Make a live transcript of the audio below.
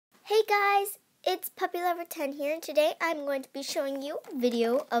it's Puppy Lover 10 here, and today I'm going to be showing you a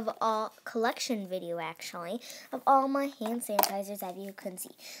video of collection video actually, of all my hand sanitizers that you can see.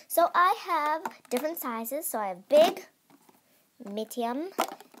 So I have different sizes, so I have big, medium,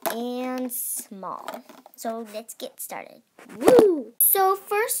 and small. So let's get started. Woo! So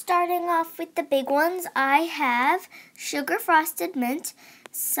first, starting off with the big ones, I have Sugar Frosted Mint,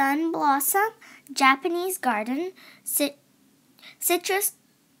 Sun Blossom, Japanese Garden, Citrus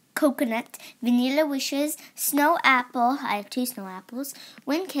Coconut, Vanilla Wishes, Snow Apple, I have 2 snow apples,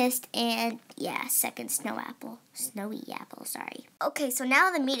 Wind Kissed, and second snow apple, snowy apple, sorry. Okay, so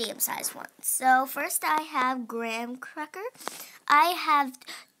now the medium sized ones. So first I have Graham Cracker. I have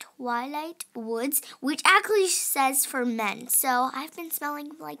Twilight Woods, which actually says for men, so I've been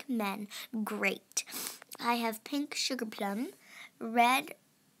smelling like men. Great. I have Pink Sugar Plum,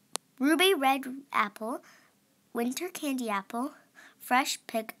 Ruby Red Apple, Winter Candy Apple, Fresh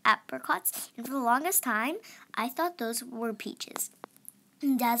Pick Apricots, and for the longest time, I thought those were peaches.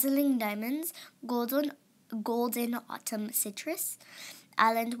 Dazzling Diamonds, Golden Autumn Citrus,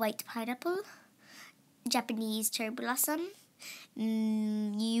 Island White Pineapple, Japanese Cherry Blossom,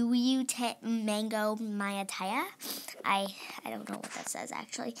 Mango Mayataya. I don't know what that says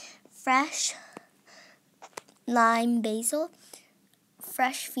actually. Fresh Lime Basil,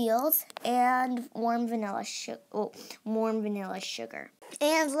 Fresh Fields, and warm vanilla sugar.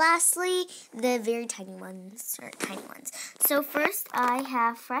 And lastly, the very tiny ones. So first I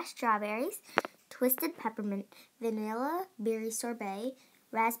have fresh strawberries, twisted peppermint, vanilla berry sorbet,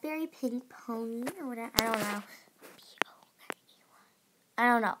 raspberry pink pony, or whatever, I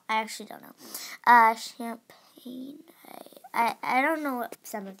don't know. I actually don't know. Champagne, I don't know what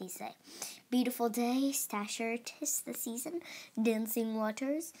some of these say. Beautiful Day, Stasher, 'Tis the Season, Dancing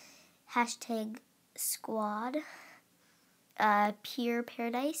Waters, #Squad, Pure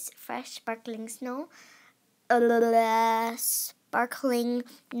Paradise, Fresh Sparkling Snow, Sparkling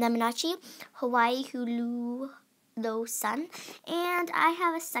Naminachi, Hawaii Hulu Low Sun, and I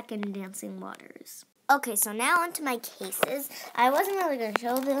have a second Dancing Waters. Okay, so now onto my cases. I wasn't really going to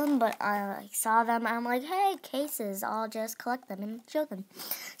show them, but I saw them. I'm like, hey, cases. I'll just collect them and show them.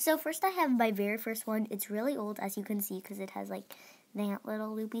 So first I have my very first one. It's really old, as you can see, because it has like that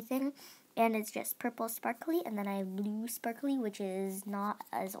little loopy thing. And it's just purple sparkly. And then I have blue sparkly, which is not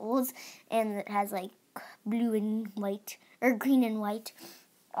as old. And it has like blue and white, or green and white,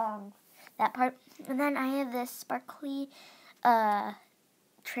 that part. And then I have this sparkly,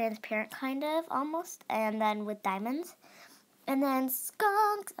 transparent kind of almost, and then with diamonds, and then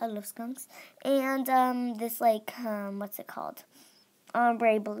skunks. I love skunks. And this like what's it called,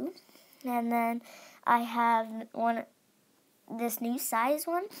 ombre blue. And then I have this new size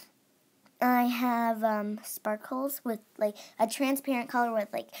one. I have sparkles with like a transparent color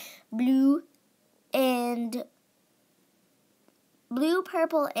with like blue,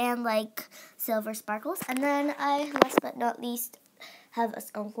 purple, and like silver sparkles. And then I, last but not least, have a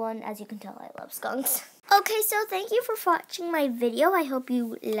skunk one. As you can tell, I love skunks. Okay, so thank you for watching my video. I hope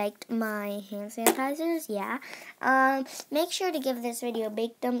you liked my hand sanitizers. Make sure to give this video a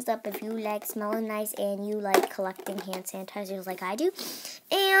big thumbs up if you like smelling nice and you like collecting hand sanitizers like I do.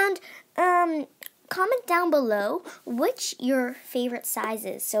 And comment down below which your favorite size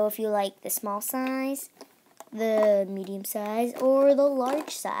is. So if you like the small size, the medium size, or the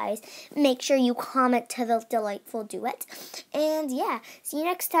large size, make sure you comment to the delightful Duet. And see you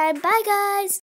next time. Bye, guys!